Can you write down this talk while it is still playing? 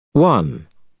1.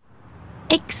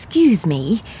 Excuse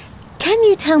me, can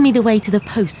you tell me the way to the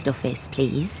post office,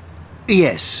 please?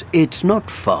 Yes, it's not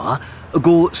far.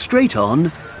 Go straight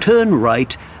on, turn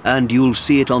right, and you'll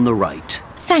see it on the right.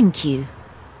 Thank you.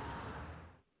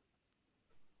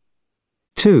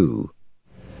 2.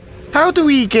 How do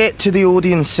we get to the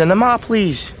Odeon Cinema,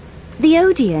 please? The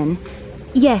Odeon?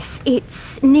 Yes,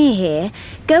 it's near here.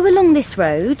 Go along this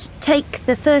road, take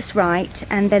the first right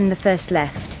and then the first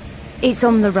left. It's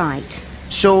on the right.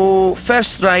 So,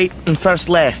 first right and first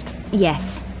left.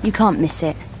 Yes, you can't miss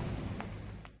it.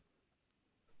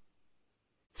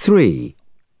 3.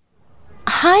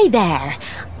 Hi there.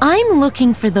 I'm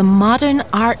looking for the Modern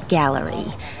Art Gallery.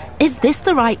 Is this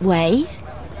the right way?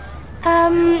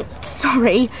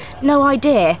 Sorry, no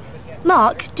idea.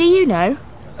 Mark, do you know?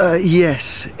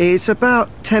 Yes, it's about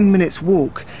 10 minutes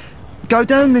walk. Go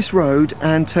down this road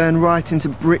and turn right into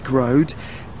Brick Road,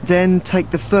 then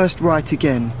take the first right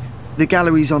again. The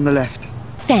gallery's on the left.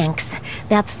 Thanks.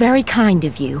 That's very kind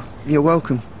of you. You're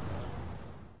welcome.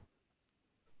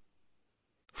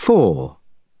 4.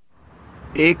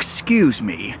 Excuse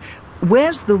me,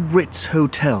 where's the Ritz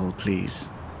Hotel, please?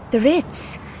 The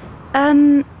Ritz?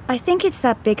 I think it's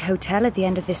that big hotel at the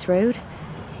end of this road.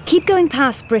 Keep going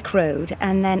past Brick Road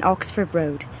and then Oxford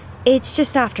Road. It's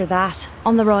just after that,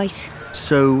 on the right.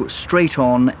 So, straight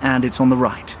on and it's on the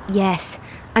right? Yes,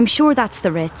 I'm sure that's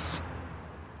the Ritz.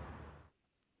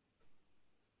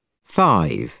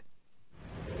 5.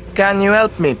 Can you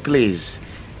help me, please?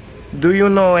 Do you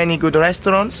know any good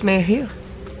restaurants near here?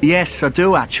 Yes, I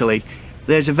do actually.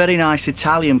 There's a very nice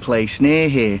Italian place near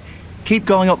here. Keep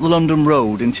going up the London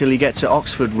Road until you get to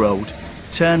Oxford Road.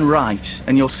 Turn right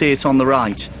and you'll see it on the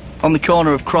right, on the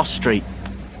corner of Cross Street.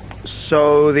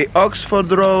 So, the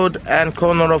Oxford Road and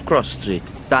corner of Cross Street.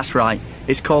 That's right.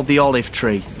 It's called the Olive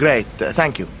Tree. Great,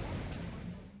 thank you.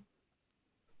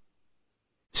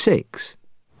 6.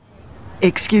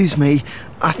 Excuse me,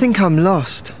 I think I'm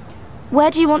lost.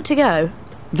 Where do you want to go?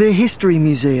 The History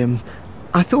Museum.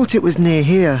 I thought it was near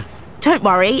here. Don't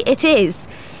worry, it is.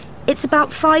 It's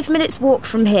about 5 minutes walk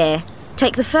from here.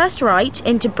 Take the first right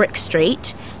into Brick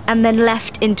Street and then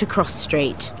left into Cross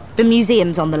Street. The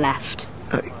museum's on the left.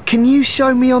 Can you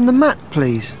show me on the map,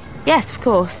 please? Yes, of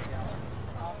course.